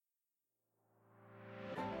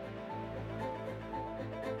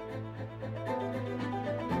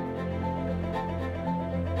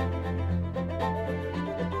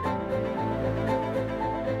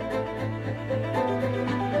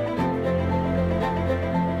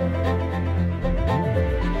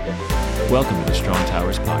Welcome to the Strong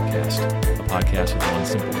Towers Podcast, a podcast with one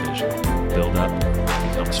simple vision: build up,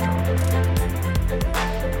 become strong.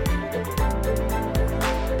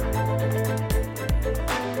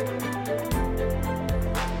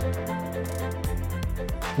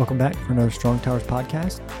 Welcome back for another Strong Towers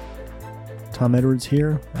Podcast. Tom Edwards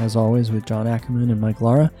here, as always, with John Ackerman and Mike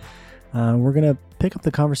Lara. We're going to pick up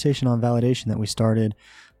the conversation on validation that we started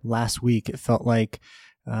last week. It felt like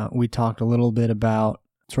we talked a little bit about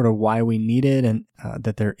sort of why we need it, and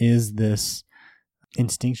that there is this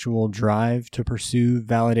instinctual drive to pursue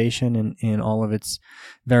validation in all of its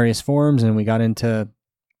various forms. And we got into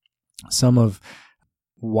some of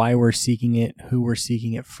why we're seeking it, who we're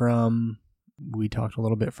seeking it from. We talked a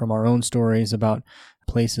little bit from our own stories about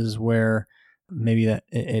places where maybe that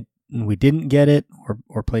we didn't get it,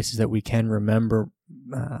 or places that we can remember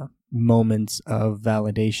moments of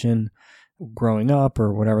validation growing up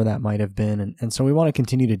or whatever that might have been. And so we want to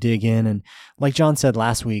continue to dig in. And like John said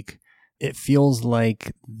last week, it feels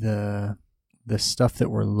like the stuff that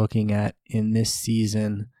we're looking at in this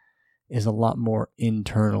season is a lot more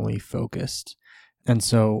internally focused. And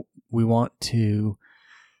so we want to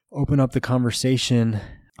open up the conversation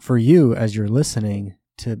for you as you're listening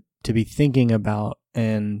to be thinking about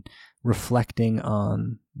and reflecting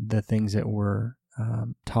on the things that we're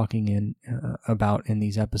talking about in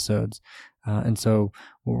these episodes. And so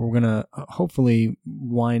what we're going to hopefully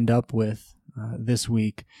wind up with this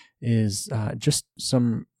week is just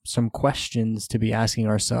some questions to be asking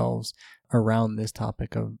ourselves around this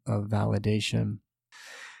topic of validation.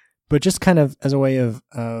 But just kind of as a way of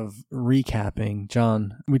recapping,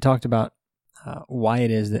 John, we talked about why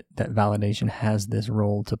it is that validation has this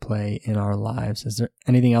role to play in our lives. Is there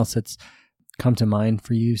anything else that's come to mind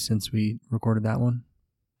for you since we recorded that one?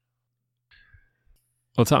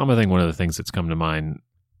 Well, Tom, I think one of the things that's come to mind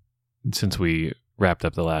since we wrapped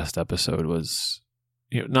up the last episode was,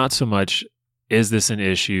 not so much, is this an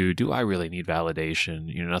issue? Do I really need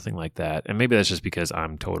validation? Nothing like that. And maybe that's just because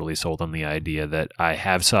I'm totally sold on the idea that I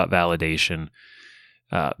have sought validation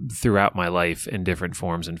throughout my life in different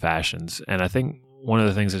forms and fashions. And I think one of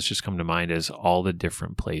the things that's just come to mind is all the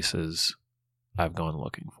different places I've gone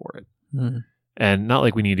looking for it. Mm. And not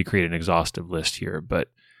like we need to create an exhaustive list here, but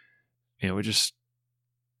we just,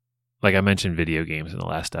 like I mentioned video games in the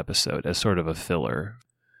last episode as sort of a filler.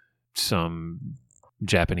 Some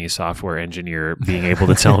Japanese software engineer being able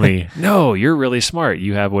to tell me, no, you're really smart.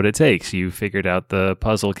 You have what it takes. You figured out the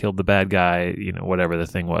puzzle, killed the bad guy, whatever the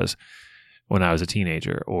thing was when I was a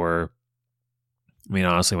teenager. Or,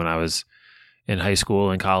 honestly, when I was in high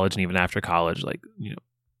school and college and even after college,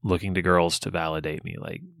 looking to girls to validate me,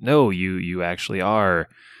 like, no, you actually are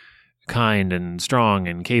kind and strong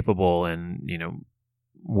and capable and,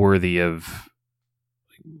 worthy of,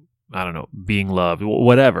 I don't know, being loved,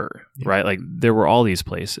 whatever, yeah. Right? Like there were all these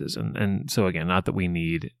places. And so again, not that we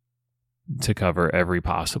need to cover every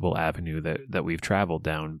possible avenue that we've traveled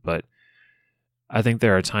down, but I think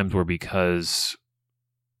there are times where, because,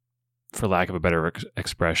 for lack of a better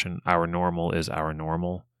expression, our normal is our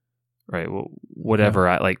normal, right? Well, whatever.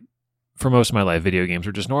 Yeah. For most of my life, video games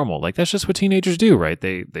were just normal. Like that's just what teenagers do, right?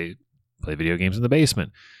 They play video games in the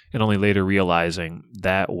basement, and only later realizing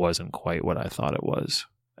that wasn't quite what I thought it was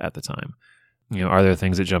at the time. Are there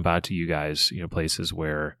things that jump out to you guys, places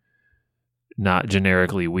where not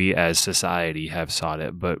generically we as society have sought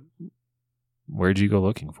it, but where'd you go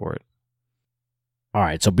looking for it? All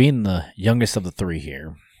right. So being the youngest of the three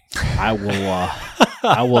here, I will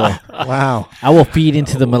feed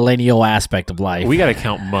into the millennial aspect of life. We got to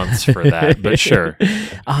count months for that, but sure.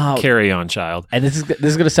 Carry on, child. And this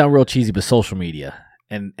is going to sound real cheesy, but social media,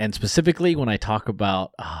 and specifically when I talk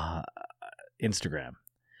about Instagram,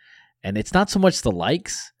 and it's not so much the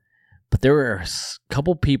likes, but there are a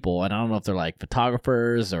couple people, and I don't know if they're like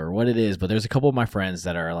photographers or what it is, but there's a couple of my friends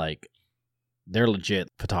that are like, they're legit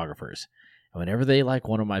photographers. And whenever they like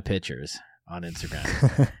one of my pictures on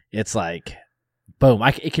Instagram, it's like, boom,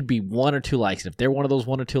 it could be 1 or 2 likes. And if they're one of those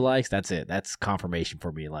 1 or 2 likes, that's it. That's confirmation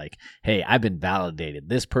for me. Like, hey, I've been validated.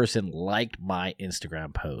 This person liked my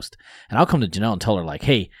Instagram post. And I'll come to Janelle and tell her, like,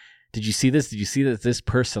 hey, did you see this? Did you see that this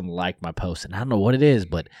person liked my post? And I don't know what it is,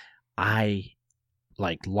 but I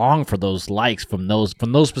long for those likes from those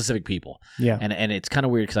specific people. Yeah. And it's kind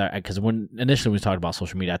of weird because when initially we talked about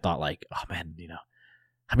social media, I thought like, oh man,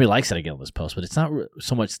 how many likes did I get on this post? But it's not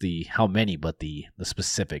so much the how many, but the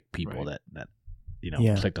specific people that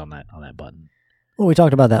clicked on that button. Well, we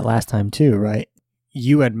talked about that last time too, right?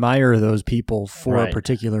 You admire those people for a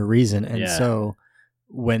particular reason, and so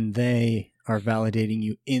when they are validating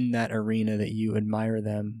you in that arena that you admire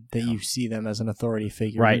them, that you see them as an authority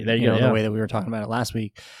figure. Right. There you go. The way that we were talking about it last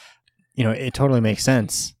week. it totally makes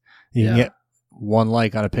sense. You can Yeah. get one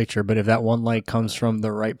like on a picture, but if that one like comes from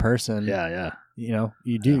the right person, Yeah.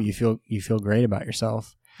 you feel great about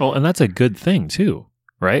yourself. Well, and that's a good thing too,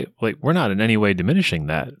 right? Like we're not in any way diminishing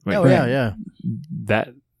that. Right? Oh, yeah.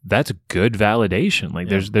 That's good validation. Like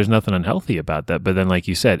Yeah. there's nothing unhealthy about that. But then, like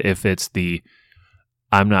you said, if it's the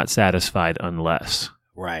I'm not satisfied unless,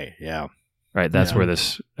 Right. Yeah. right? That's Yeah. where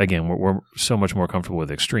this again we're so much more comfortable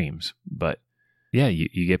with extremes. But yeah,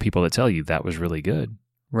 you get people that tell you that was really good.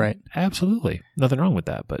 Right. Absolutely, nothing wrong with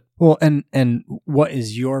that. But Well, and what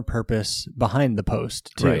is your purpose behind the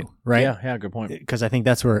post too? Right. Yeah. Good point. Because I think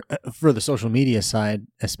that's where, for the social media side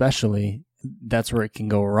especially, that's where it can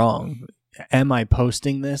go wrong. Am I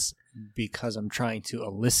posting this because I'm trying to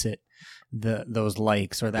elicit those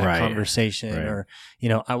likes or that Right. conversation, Right. or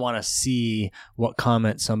I want to see what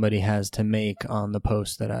comment somebody has to make on the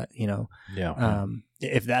post that Yeah.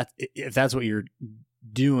 if that's what you're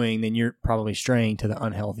doing, then you're probably straying to the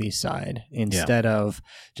unhealthy side instead of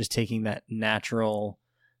just taking that natural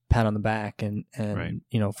pat on the back and Right.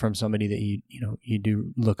 from somebody that you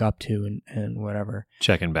do look up to and whatever.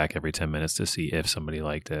 checking back every 10 minutes to see if somebody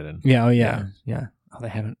liked it. And Yeah. Oh yeah. Yeah. Oh, they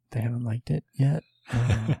haven't liked it yet.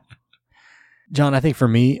 John, I think for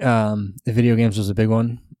me, the video games was a big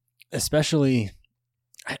one, especially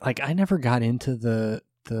I never got into the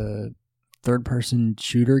third person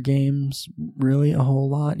shooter games really a whole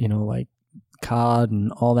lot, like COD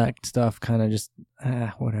and all that stuff, kind of just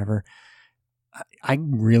whatever. I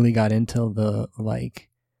really got into the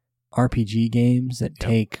RPG games that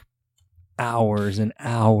take hours and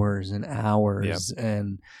hours and hours.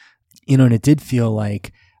 And and it did feel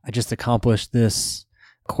like I just accomplished this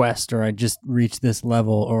quest, or I just reached this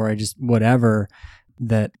level, or I just whatever,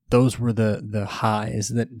 that those were the highs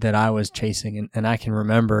that I was chasing. And I can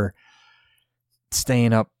remember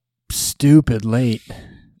staying up stupid late,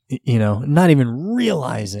 not even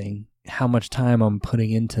realizing how much time I'm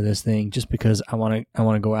putting into this thing just because I want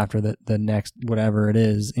to go after the next whatever it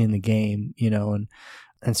is in the game,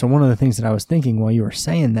 and so one of the things that I was thinking while you were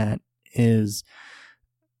saying that is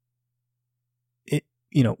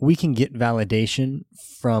we can get validation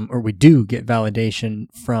from, or we do get validation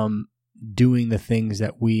from doing the things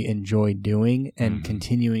that we enjoy doing and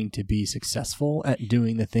continuing to be successful at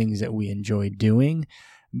doing the things that we enjoy doing.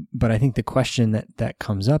 But I think the question that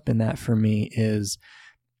comes up in that for me is,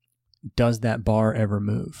 does that bar ever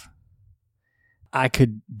move? I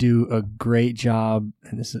could do a great job,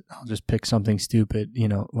 and I'll just pick something stupid,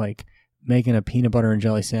 like making a peanut butter and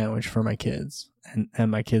jelly sandwich for my kids. And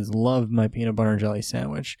my kids love my peanut butter and jelly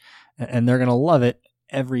sandwich, and they're going to love it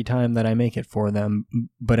every time that I make it for them.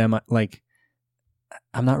 But I'm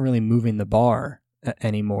not really moving the bar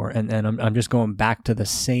anymore. And I'm just going back to the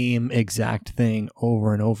same exact thing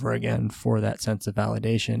over and over again for that sense of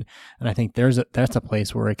validation. And I think that's a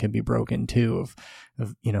place where it can be broken too,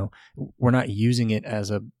 of we're not using it as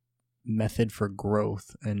a method for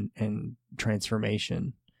growth and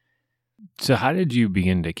transformation. So how did you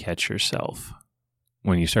begin to catch yourself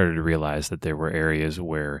when you started to realize that there were areas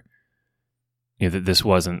where that this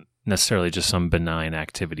wasn't necessarily just some benign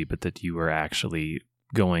activity, but that you were actually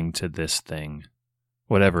going to this thing,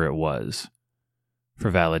 whatever it was,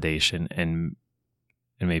 for validation, and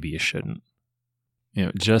maybe you shouldn't?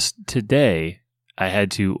 Just today, I had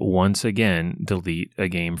to once again delete a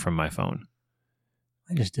game from my phone.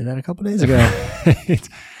 I just did that a couple days ago.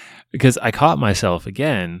 Because I caught myself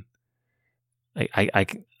again.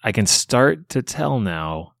 I can start to tell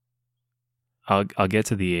now. I'll get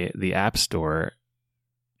to the app store,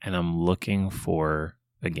 and I'm looking for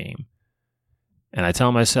a game, and I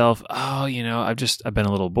tell myself, oh, I've been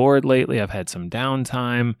a little bored lately. I've had some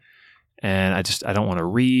downtime, and I don't want to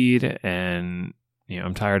read, and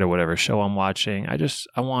I'm tired of whatever show I'm watching.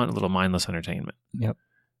 I want a little mindless entertainment. Yep.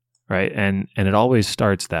 Right, and it always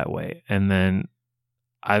starts that way, and then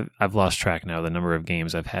I've lost track now of the number of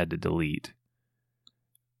games I've had to delete,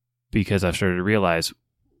 because I've started to realize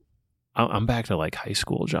I'm back to like high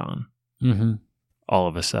school, John. Mm-hmm. All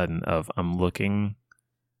of a sudden, I'm looking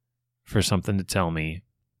for something to tell me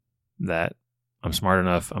that I'm smart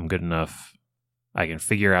enough, I'm good enough, I can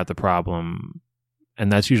figure out the problem.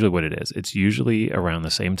 And that's usually what it is. It's usually around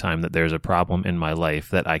the same time that there's a problem in my life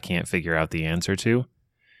that I can't figure out the answer to.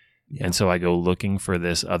 Yeah. And so I go looking for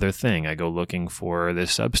this other thing. I go looking for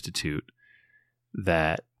this substitute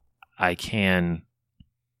that I can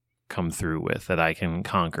come through with, that I can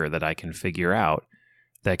conquer, that I can figure out,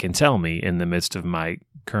 that can tell me in the midst of my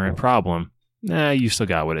current problem, you still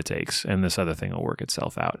got what it takes, and this other thing will work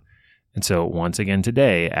itself out. And so once again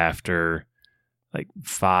today, after like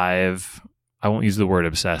 5, I won't use the word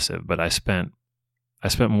obsessive, but I spent I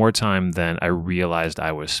spent more time than I realized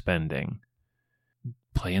I was spending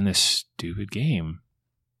playing this stupid game,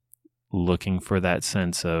 looking for that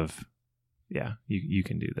sense of, yeah, you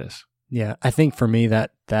can do this. Yeah, I think for me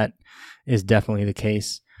that is definitely the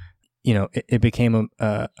case. You know, it became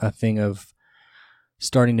a thing of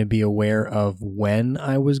starting to be aware of when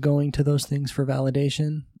I was going to those things for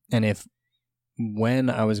validation, and if when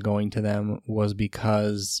I was going to them was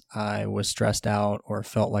because I was stressed out or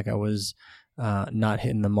felt like I was not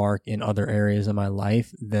hitting the mark in other areas of my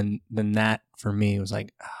life, then that for me was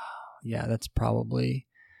like, oh, yeah, that's probably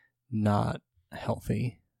not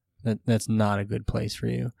healthy. That's not a good place for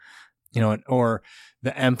you. You know, or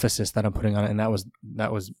the emphasis that I'm putting on it. And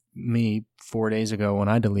that was me 4 days ago when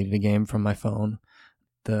I deleted a game from my phone.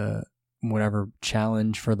 The whatever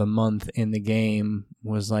challenge for the month in the game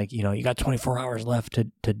was like, you know, you got 24 hours left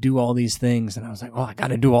to do all these things. And I was like, oh, I got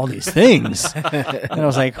to do all these things. And I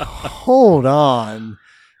was like, hold on.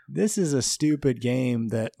 This is a stupid game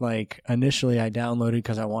that like initially I downloaded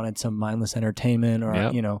because I wanted some mindless entertainment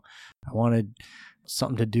or, you know, I wanted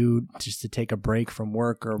something to do just to take a break from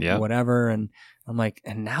work or whatever. And I'm like,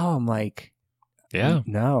 and now I'm like,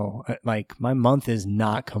 no, like my month is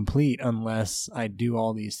not complete unless I do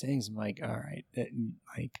all these things. I'm like, all right,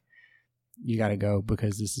 like you got to go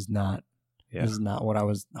because this is not what I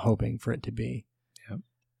was hoping for it to be. Yep.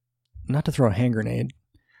 Not to throw a hand grenade.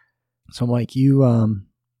 So Mike, you,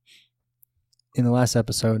 in the last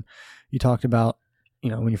episode, you talked about, you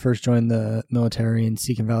know, when you first joined the military and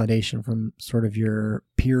seeking validation from sort of your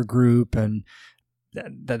peer group, and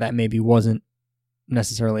that maybe wasn't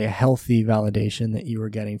necessarily a healthy validation that you were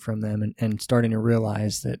getting from them, and starting to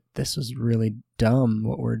realize that this was really dumb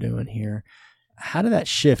what we're doing here. How did that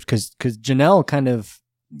shift? Because Janelle kind of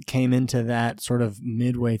came into that sort of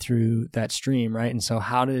midway through that stream, right? And so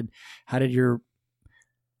how did your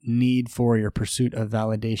need for your pursuit of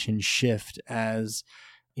validation shift as,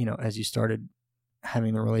 you know, as you started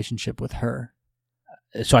having the relationship with her?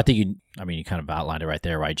 So I think you kind of outlined it right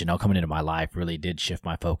there, right? Janelle coming into my life really did shift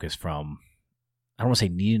my focus from, I don't want to say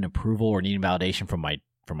needing approval or needing validation from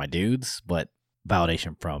my dudes, but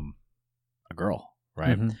validation from a girl,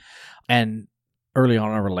 right? Mm-hmm. And early on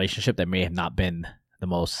in our relationship, that may have not been the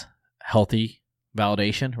most healthy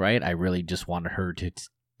validation, right? I really just wanted her to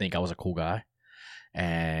think I was a cool guy.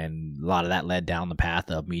 And a lot of that led down the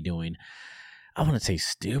path of me doing, I wouldn't say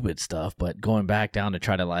stupid stuff, but going back down to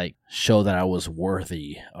try to like show that I was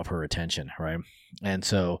worthy of her attention, right? And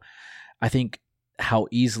so I think how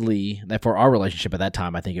easily that for our relationship at that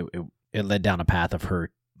time, I think it led down a path of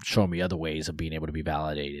her showing me other ways of being able to be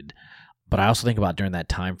validated. But I also think about during that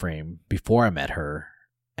time frame before I met her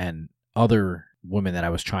and other women that I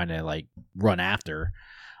was trying to like run after,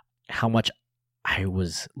 how much I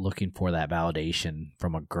was looking for that validation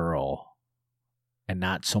from a girl, and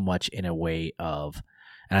not so much in a way of,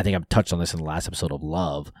 and I think I've touched on this in the last episode, of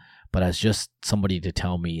love, but as just somebody to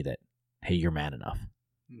tell me that, hey, you're man enough,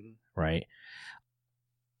 right?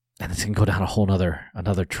 And this can go down a whole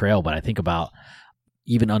another trail, but I think about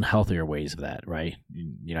even unhealthier ways of that, right?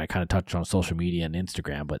 You know, I kind of touched on social media and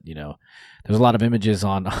Instagram, but, you know, there's a lot of images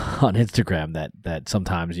on Instagram that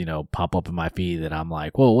sometimes, you know, pop up in my feed that I'm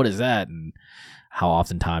like, whoa, what is that? And how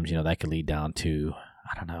oftentimes, you know, that could lead down to,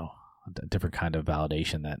 I don't know, a different kind of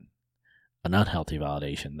validation, that an unhealthy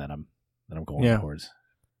validation that I'm going towards.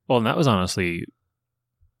 Well, and that was honestly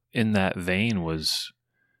in that vein was,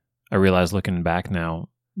 I realized looking back now,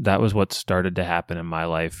 that was what started to happen in my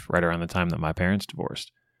life right around the time that my parents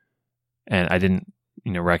divorced. And I didn't,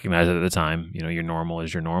 you know, recognize it at the time. You know, your normal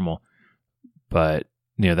is your normal. But,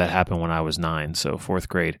 you know, that happened when I was 9, so 4th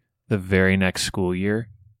grade. The very next school year,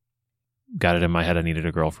 got it in my head I needed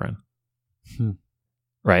a girlfriend.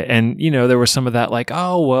 Right. And, you know, there was some of that like,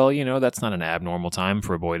 oh, well, you know, that's not an abnormal time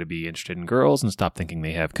for a boy to be interested in girls and stop thinking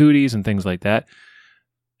they have cooties and things like that.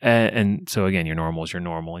 And so, again, your normal is your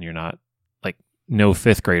normal, and you're not like, no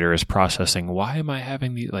 5th grader is processing, why am I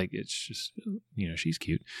having these? Like, it's just, you know, she's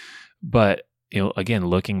cute. But, you know, again,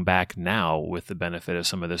 looking back now with the benefit of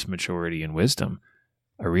some of this maturity and wisdom,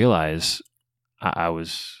 I realize I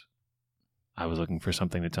was looking for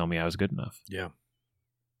something to tell me I was good enough. Yeah.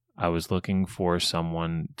 I was looking for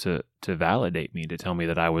someone to validate me, to tell me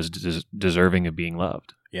that I was deserving of being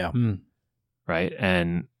loved. Yeah. Right.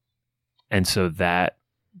 And so that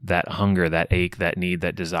hunger, that ache, that need,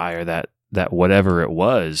 that desire, that whatever it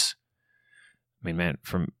was, I mean, man,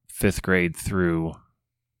 from 5th grade through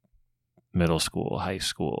middle school, high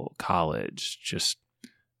school, college, just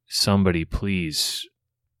somebody please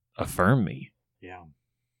affirm me. Yeah.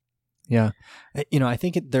 Yeah. You know, I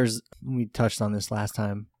think we touched on this last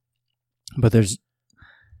time, but there's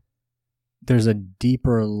there's a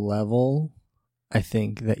deeper level, I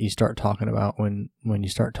think, that you start talking about when you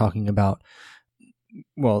start talking about,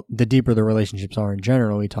 well, the deeper the relationships are in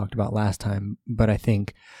general, we talked about last time, but I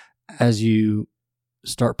think as you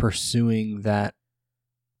start pursuing that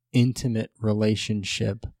intimate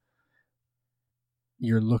relationship,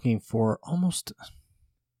 you're looking for almost,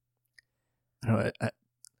 I don't know,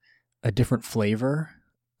 a different flavor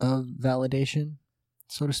of validation,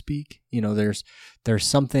 so to speak. There's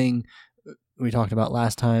something we talked about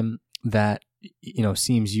last time that,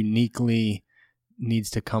 seems uniquely needs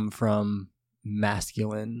to come from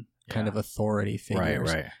masculine kind of authority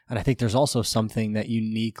figures. Right. And I think there's also something that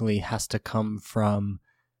uniquely has to come from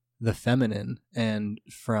the feminine and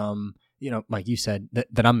from, like you said,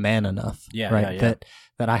 that I'm man enough, right? Yeah.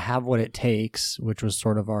 That I have what it takes, which was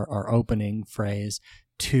sort of our opening phrase,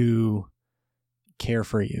 to care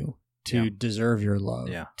for you, to deserve your love,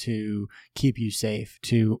 to keep you safe,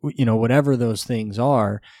 to, whatever those things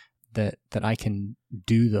are, that I can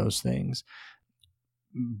do those things.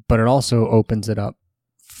 But it also opens it up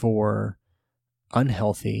for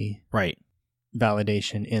unhealthy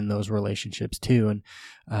validation in those relationships too.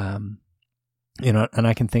 And, and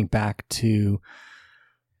I can think back to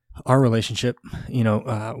our relationship.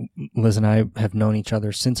 Liz and I have known each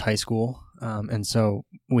other since high school. And so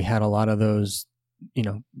we had a lot of those,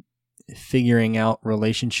 figuring out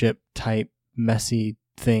relationship type messy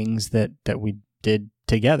things that we did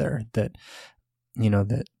together,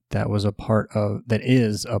 that was a part of, that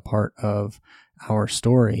is a part of our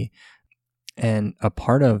story. And a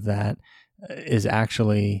part of that is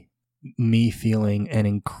actually me feeling an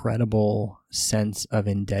incredible sense of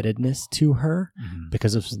indebtedness to her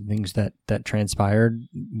because of some things that transpired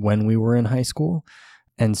when we were in high school.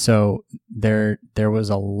 And so there was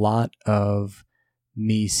a lot of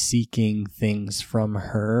me seeking things from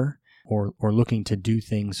her or looking to do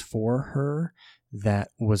things for her that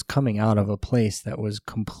was coming out of a place that was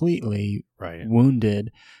completely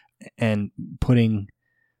wounded, and putting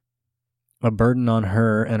a burden on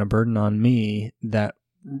her and a burden on me that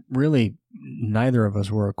really neither of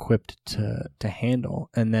us were equipped to handle.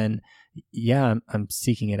 And then, I'm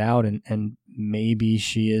seeking it out, and maybe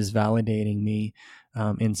she is validating me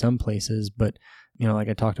in some places, but like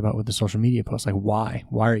I talked about with the social media post, like why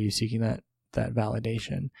are you seeking that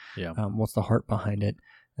validation? What's the heart behind it?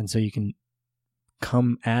 And so you can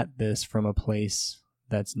come at this from a place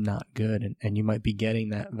that's not good, and you might be getting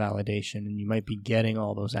that validation, and you might be getting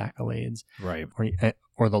all those accolades,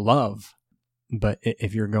 or the love, but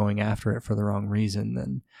if you're going after it for the wrong reason,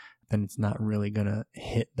 then it's not really gonna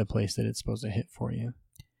hit the place that it's supposed to hit for you.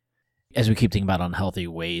 As we keep thinking about unhealthy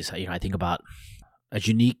ways, I think about, as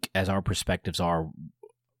unique as our perspectives are,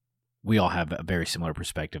 we all have a very similar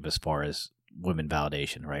perspective as far as women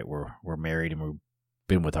validation, right? We're married and we've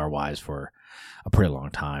been with our wives for a pretty long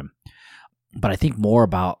time. But I think more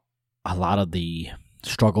about a lot of the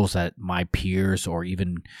struggles that my peers or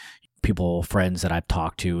even friends that I've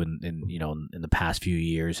talked to in the past few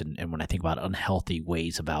years, and when I think about unhealthy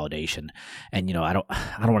ways of validation, and I don't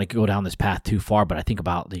want to go down this path too far, but I think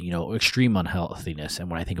about the extreme unhealthiness, and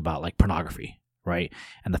when I think about like pornography, right,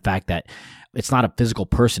 and the fact that it's not a physical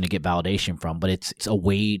person to get validation from, but it's a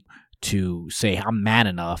way to say I'm man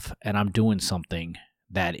enough and I'm doing something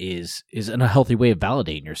that is in a healthy way of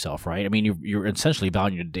validating yourself, right? I mean, you're essentially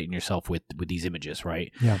validating yourself with these images,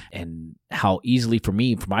 right? Yeah. And how easily, from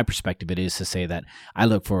my perspective, it is to say that I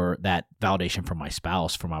look for that validation from my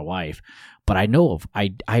spouse, from my wife. But I know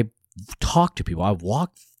I've talked to people, I've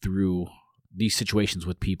walked through these situations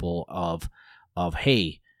with people of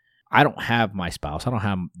hey, I don't have my spouse, I don't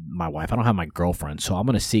have my wife, I don't have my girlfriend, so I'm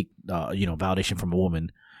going to seek validation from a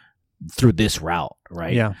woman through this route,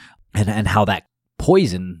 right? Yeah. And how that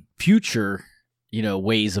poison future,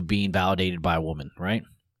 ways of being validated by a woman, right?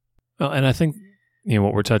 Well, and I think,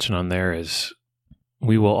 what we're touching on there is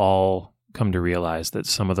we will all come to realize that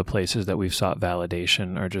some of the places that we've sought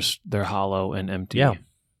validation are they're hollow and empty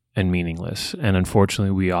and meaningless. And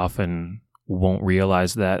unfortunately, we often won't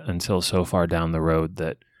realize that until so far down the road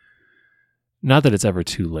that, not that it's ever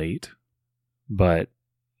too late, but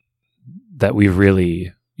that we've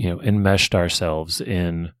really, enmeshed ourselves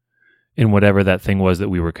in whatever that thing was that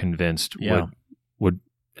we were convinced would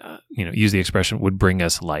use the expression, would bring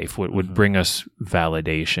us life, would bring us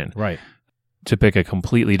validation. Right. To pick a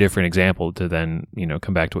completely different example to then,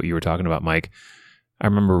 come back to what you were talking about, Mike, I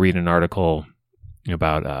remember reading an article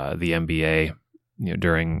about the NBA,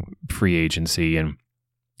 during free agency, and,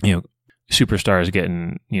 superstars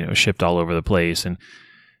getting, shipped all over the place. And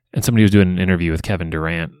somebody was doing an interview with Kevin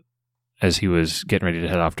Durant as he was getting ready to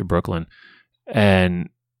head off to Brooklyn. And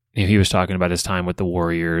he was talking about his time with the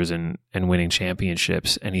Warriors and winning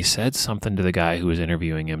championships, and he said something to the guy who was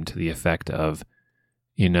interviewing him to the effect of,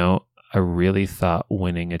 I really thought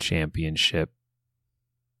winning a championship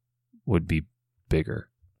would be bigger.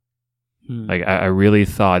 Like, I really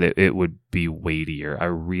thought it would be weightier. I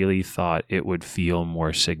really thought it would feel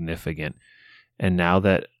more significant. And now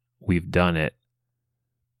that we've done it,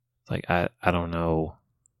 like, I don't know.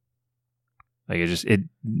 Like, it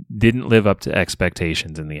didn't live up to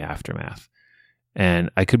expectations in the aftermath. And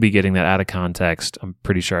I could be getting that out of context. I'm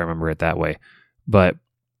pretty sure I remember it that way. But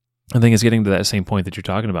I think it's getting to that same point that you're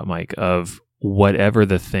talking about, Mike, of whatever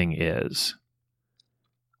the thing is,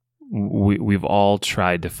 we've all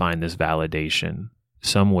tried to find this validation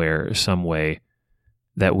somewhere, some way,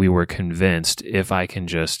 that we were convinced, if I can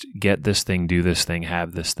just get this thing, do this thing,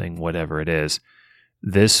 have this thing, whatever it is,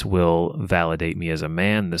 this will validate me as a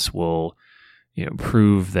man. This will,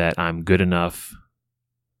 prove that I'm good enough,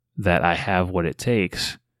 that I have what it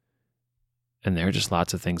takes. And there are just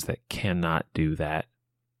lots of things that cannot do that.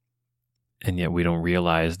 And yet we don't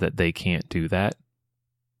realize that they can't do that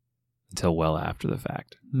until well after the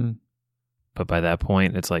fact. But by that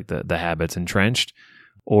point, it's like the habit's entrenched,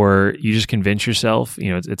 or you just convince yourself,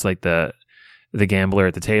 it's like the gambler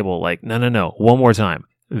at the table, like, no, one more time.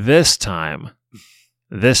 This time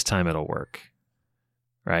it'll work.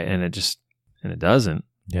 Right. And it doesn't.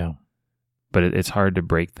 Yeah. But it's hard to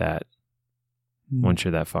break that once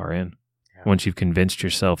you're that far in. Yeah. Once you've convinced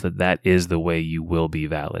yourself that is the way you will be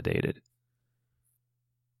validated.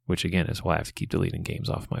 Which, again, is why I have to keep deleting games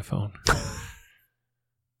off my phone.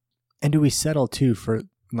 And do we settle, too, for,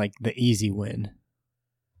 like, the easy win?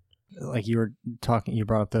 Like you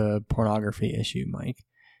brought up the pornography issue, Mike.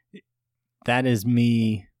 That is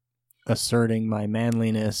me asserting my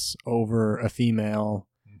manliness over a female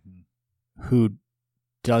who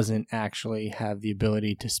doesn't actually have the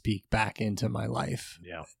ability to speak back into my life.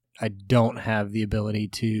 Yeah. I don't have the ability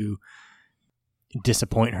to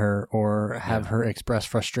disappoint her or have her express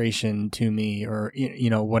frustration to me or,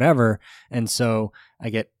 whatever. And so I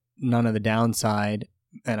get none of the downside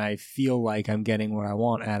and I feel like I'm getting what I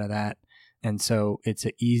want out of that. And so it's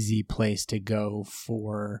an easy place to go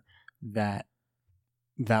for that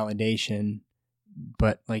validation.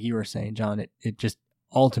 But like you were saying, John, it just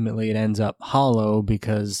ultimately it ends up hollow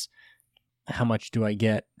because how much do I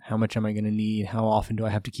get? How much am I going to need? How often do I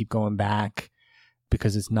have to keep going back?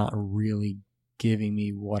 Because it's not really giving me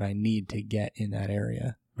what I need to get in that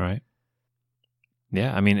area. Right.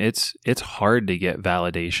 Yeah. I mean, it's hard to get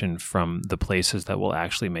validation from the places that will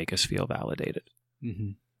actually make us feel validated.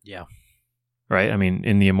 Mm-hmm. Yeah. Right. I mean,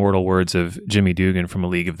 in the immortal words of Jimmy Dugan from A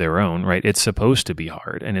League of Their Own, right? It's supposed to be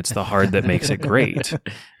hard, and it's the hard that makes it great.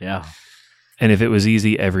 Yeah. And if it was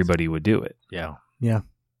easy, everybody would do it. Yeah. Yeah.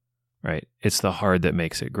 Right. It's the hard that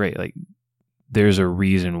makes it great. Like, there's a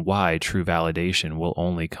reason why true validation will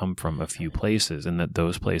only come from a few places, and that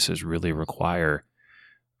those places really require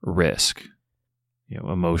risk,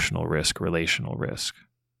 emotional risk, relational risk.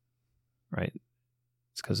 Right.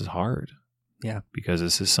 It's because it's hard. Yeah. Because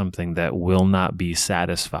this is something that will not be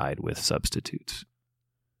satisfied with substitutes,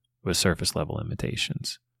 with surface level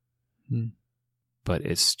imitations. But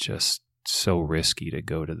it's just so risky to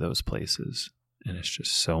go to those places. And it's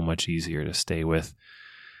just so much easier to stay with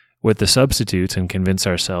the substitutes and convince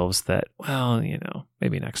ourselves that, well,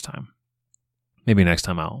 maybe next time. Maybe next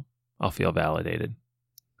time I'll feel validated.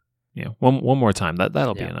 One more time.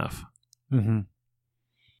 That'll be enough. Mm-hmm.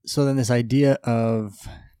 So then this idea of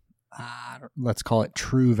let's call it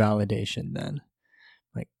true validation then.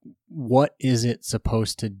 Like, what is it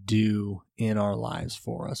supposed to do in our lives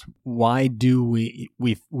for us? Why do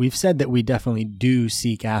we've said that we definitely do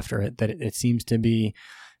seek after it, that it seems to be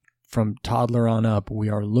from toddler on up, we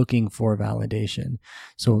are looking for validation.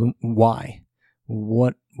 So why?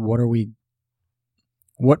 What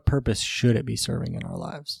purpose should it be serving in our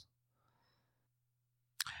lives?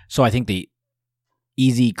 So I think the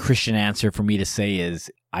easy Christian answer for me to say is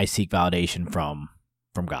I seek validation from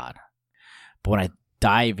God. But when I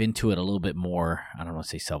dive into it a little bit more, I don't want to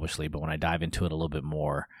say selfishly, but when I dive into it a little bit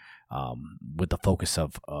more with the focus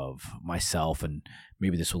of myself, and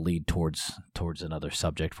maybe this will lead towards another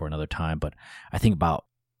subject for another time, but I think about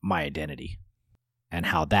my identity and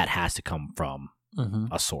how that has to come from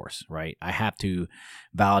a source, right? I have to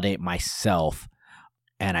validate myself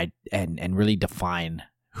and really define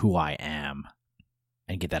who I am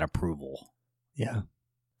and get that approval. Yeah.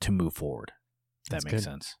 To move forward. If that makes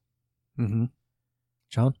sense. Mm-hmm.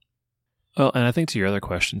 John? Well, and I think to your other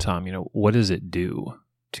question, Tom, what does it do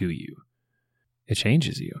to you? It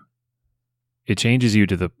changes you. It changes you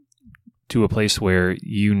to a place where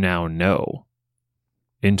you now know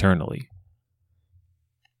internally,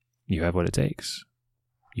 you have what it takes.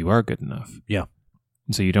 You are good enough. Yeah.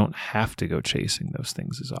 And so you don't have to go chasing those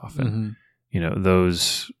things as often. Mm-hmm. You know,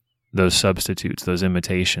 those substitutes, those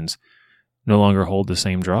imitations no longer hold the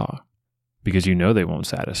same draw because you know they won't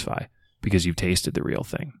satisfy because you've tasted the real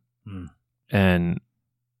thing. Mm.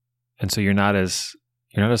 And so you're not as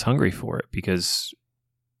hungry for it because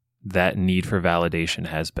that need for validation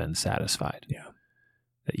has been satisfied. Yeah.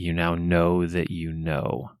 That you now know that you're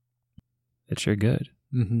good.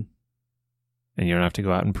 Mm-hmm. And you don't have to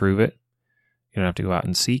go out and prove it. You don't have to go out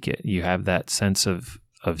and seek it. You have that sense of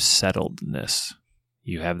settledness.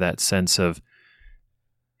 You have that sense of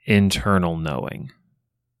internal knowing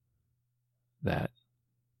that,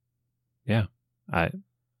 yeah,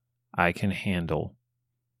 I can handle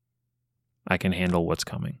what's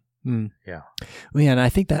coming. Mm. Yeah. Well, yeah, and I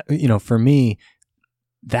think that, for me,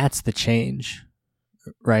 that's the change,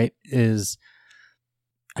 right? Is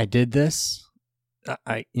I did this.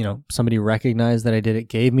 Somebody recognized that I did it,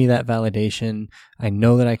 gave me that validation. I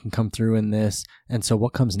know that I can come through in this. And so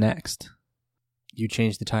what comes next? You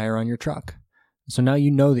change the tire on your truck. So now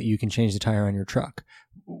you know that you can change the tire on your truck.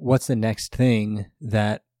 What's the next thing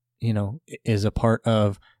that, is a part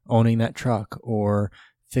of owning that truck or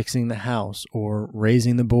fixing the house or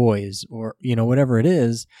raising the boys or, whatever it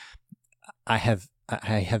is? I have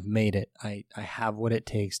made it. I have what it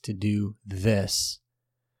takes to do this.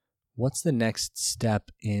 What's the next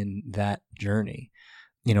step in that journey?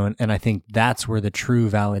 And I think that's where the true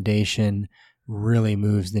validation really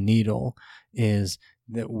moves the needle, is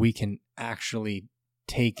that we can actually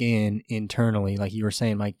take in internally, like you were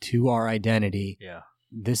saying, Mike, to our identity. Yeah.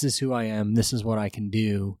 This is who I am. This is what I can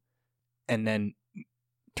do. And then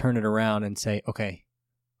turn it around and say, okay,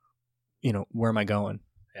 where am I going?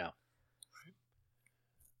 Yeah.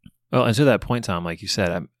 Well, and to that point, Tom, like you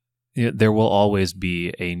said, there will always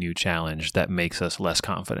be a new challenge that makes us less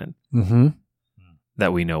confident Mm-hmm.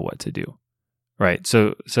 that we know what to do. Right.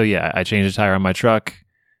 So yeah, I changed a tire on my truck.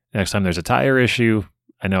 Next time there's a tire issue,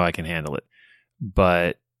 I know I can handle it.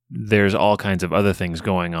 But there's all kinds of other things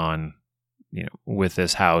going on, with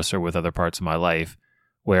this house or with other parts of my life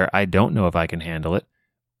where I don't know if I can handle it,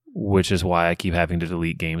 which is why I keep having to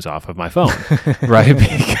delete games off of my phone, right?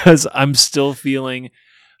 Because I'm still feeling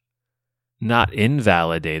not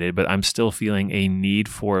invalidated, but I'm still feeling a need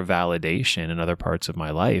for validation in other parts of my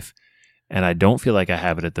life. And I don't feel like I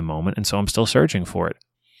have it at the moment. And so I'm still searching for it.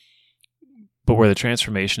 But where the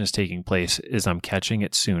transformation is taking place is I'm catching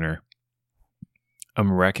it sooner.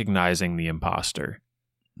 I'm recognizing the imposter.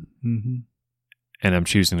 Mm-hmm. And I'm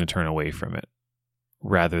choosing to turn away from it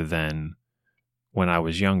rather than when I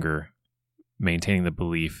was younger, maintaining the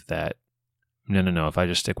belief that, no, if I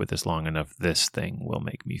just stick with this long enough, this thing will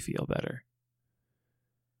make me feel better.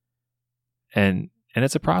 And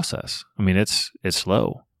it's a process. I mean, it's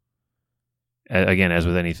slow. Again, as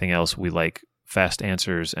with anything else, we like fast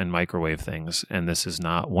answers and microwave things, and this is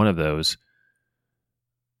not one of those.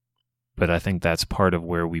 But I think that's part of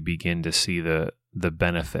where we begin to see the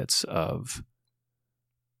benefits of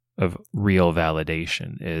real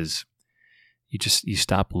validation is you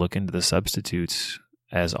stop looking to the substitutes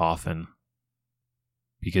as often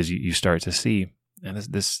because you start to see, and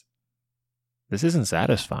this isn't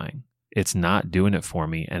satisfying. It's not doing it for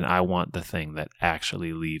me, and I want the thing that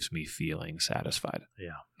actually leaves me feeling satisfied.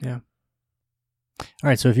 Yeah. All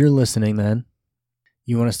right, so if you're listening, then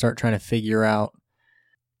you want to start trying to figure out.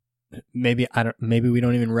 Maybe we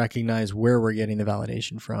don't even recognize where we're getting the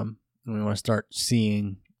validation from, and we want to start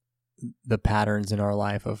seeing the patterns in our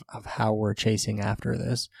life of how we're chasing after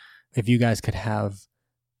this. If you guys could have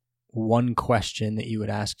one question that you would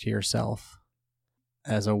ask to yourself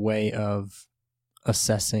as a way of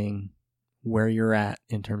assessing where you're at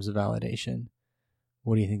in terms of validation,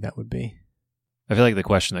 what do you think that would be? I feel like the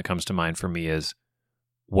question that comes to mind for me is,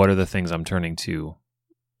 what are the things I'm turning to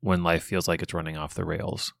when life feels like it's running off the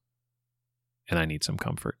rails and I need some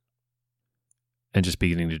comfort? And just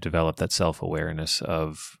beginning to develop that self-awareness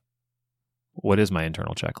of what is my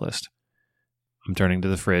internal checklist? I'm turning to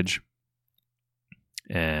the fridge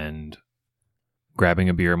and grabbing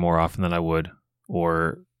a beer more often than I would,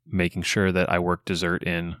 or making sure that I work dessert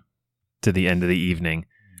in to the end of the evening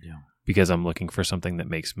because I'm looking for something that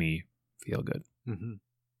makes me feel good. Mm-hmm.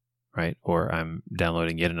 Right? Or I'm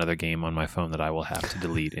downloading yet another game on my phone that I will have to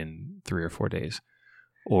delete in 3 or 4 days.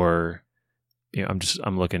 Or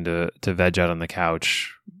I'm looking to veg out on the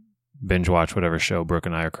couch, binge watch whatever show Brooke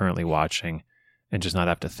and I are currently watching, and just not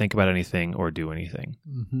have to think about anything or do anything.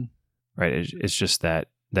 Mm-hmm. Right? It's just that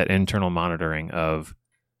internal monitoring of,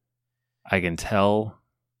 I can tell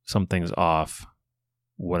something's off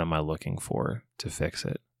what am I looking for to fix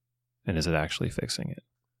it? And is it actually fixing it?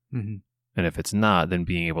 Mm-hmm. And if it's not, then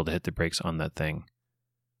being able to hit the brakes on that thing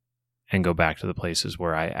and go back to the places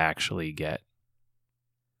where I actually get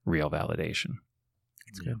real validation.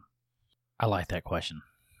 That's good. I like that question.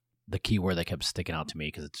 The key word that kept sticking out to me,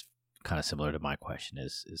 because it's kind of similar to my question,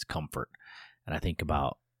 is comfort. And I think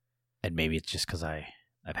about, and maybe it's just because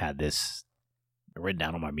I've had this written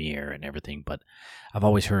down on my mirror and everything, but I've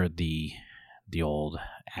always heard the old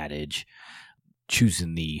adage,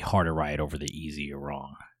 choosing the harder right over the easy or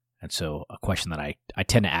wrong. And so a question that I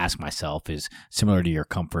tend to ask myself is similar to your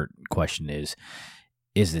comfort question is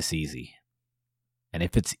this easy? And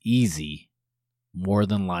if it's easy, more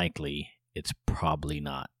than likely, it's probably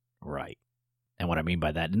not right. And what I mean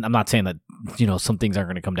by that, and I'm not saying that, some things aren't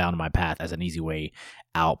going to come down to my path as an easy way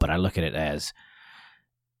out, but I look at it as,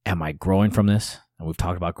 am I growing from this? And we've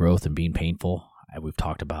talked about growth and being painful. And we've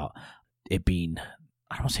talked about it being,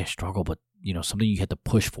 I don't want to say a struggle, but, something you have to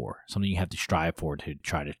push for, something you have to strive for to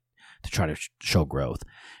try to show growth.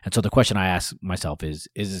 And so the question I ask myself is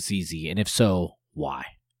this easy? And if so, why?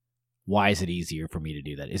 Why is it easier for me to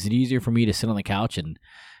do that? Is it easier for me to sit on the couch and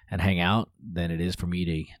hang out than it is for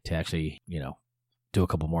me to actually, do a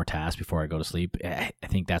couple more tasks before I go to sleep? I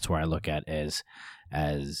think that's where I look at as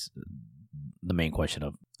the main question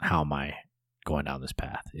of how am I going down this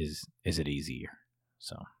path? Is it easier?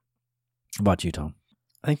 So, how about you, Tom?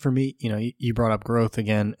 I think for me, you brought up growth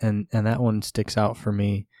again, and that one sticks out for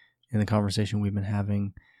me in the conversation we've been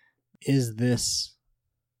having. Is this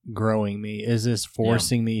growing me? Is this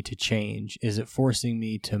forcing me to change? Is it forcing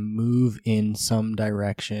me to move in some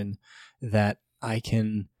direction that I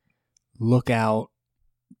can look out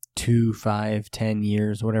 2, 5, 10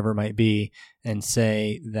 years, whatever it might be, and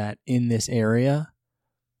say that in this area,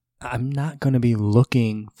 I'm not going to be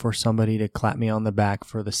looking for somebody to clap me on the back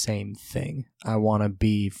for the same thing. I want to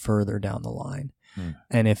be further down the line.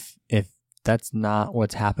 And if that's not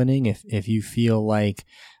what's happening, if you feel like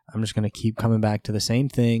I'm just going to keep coming back to the same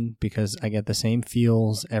thing because I get the same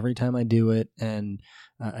feels every time I do it, and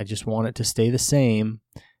I just want it to stay the same,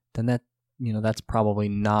 then that's probably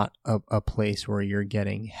not a place where you're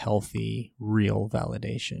getting healthy, real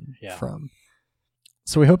validation from.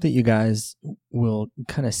 So we hope that you guys will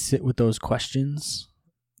kind of sit with those questions.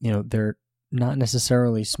 They're not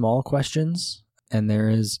necessarily small questions, and there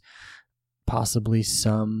is possibly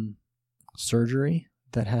some surgery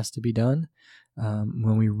that has to be done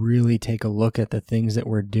when we really take a look at the things that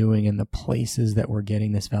we're doing and the places that we're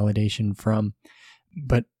getting this validation from.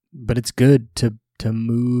 But it's good to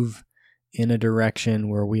move in a direction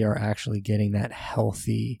where we are actually getting that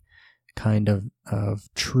healthy kind of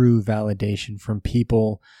true validation from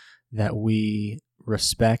people that we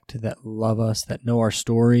respect, that love us, that know our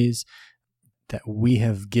stories, that we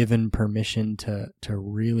have given permission to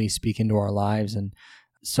really speak into our lives. And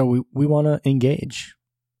so we want to engage.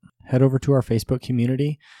 Head over to our Facebook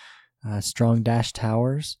community, Strong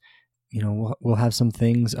Towers. We'll have some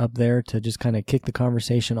things up there to just kind of kick the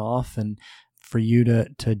conversation off, and for you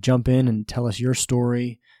to jump in and tell us your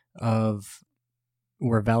story of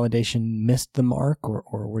where validation missed the mark,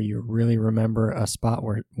 or where you really remember a spot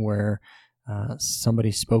where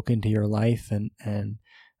somebody spoke into your life and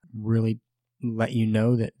really let you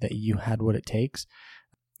know that you had what it takes.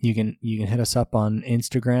 You can hit us up on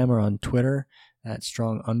Instagram or on Twitter at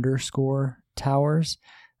strong_towers,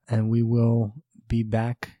 and we will be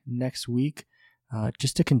back next week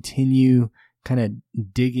just to continue kind of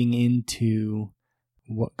digging into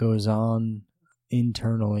what goes on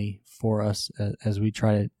internally for us as we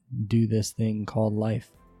try to do this thing called life.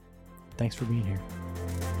 Thanks for being here.